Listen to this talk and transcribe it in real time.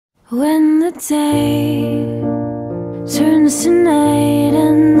When the day turns to night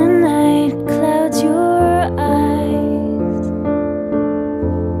and the night clouds your eyes,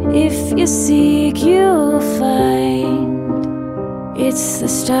 if you seek, you'll find. It's the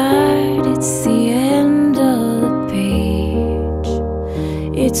start, it's the end of the page.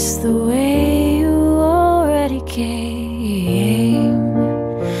 It's the way you already came.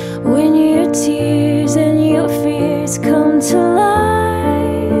 When your tears and your fears come to life,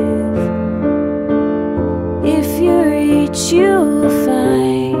 if you reach, you'll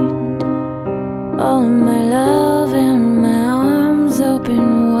find all my love and my arms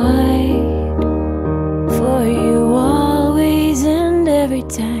open wide for you always and every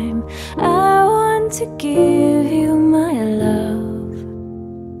time. I want to give you my love.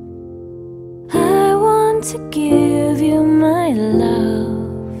 I want to give you my love.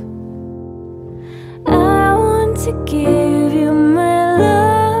 I want to give you my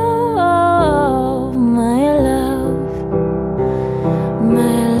love, my love,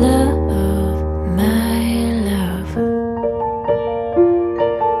 my love, my love.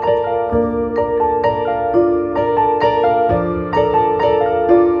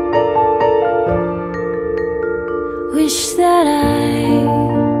 Wish that I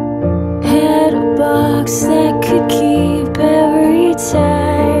had a box that could keep every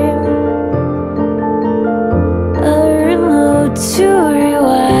time, a remote to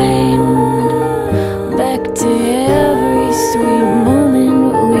rewind back to every sweet moment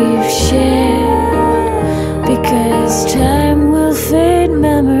we've shared, because time will fade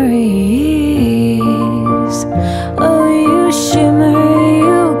memories. Oh, you shimmer,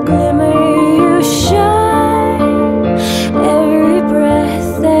 you glimmer, you shine. Every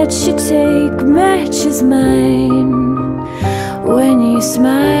breath that you take matches mine. When you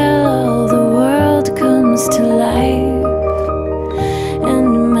smile, all the world comes to life.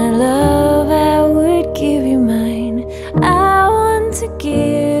 And my love, I would give you mine. I want to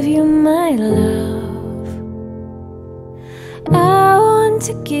give you my love. I want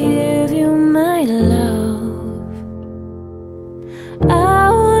to give you my love. I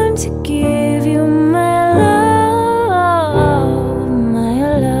want to give you my love,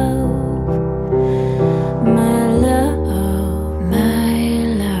 my love, my love, my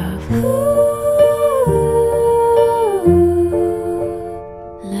love.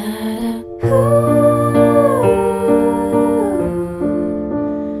 La-da,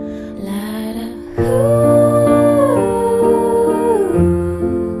 la-da,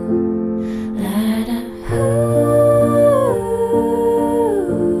 la-da.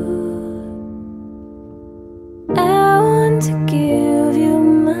 I want to give you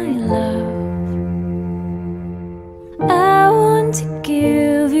my love. I want to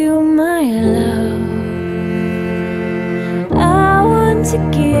give you my love. I want to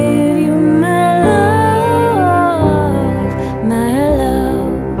give you my love, my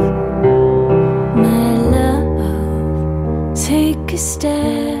love, my love. Take a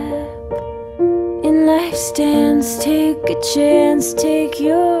step in life's dance, take a chance, take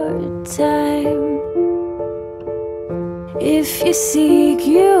your time. If you seek,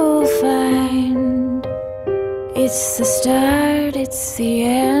 you'll find. It's the start, it's the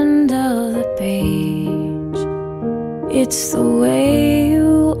end of the page. It's the way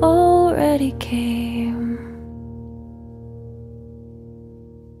you already came.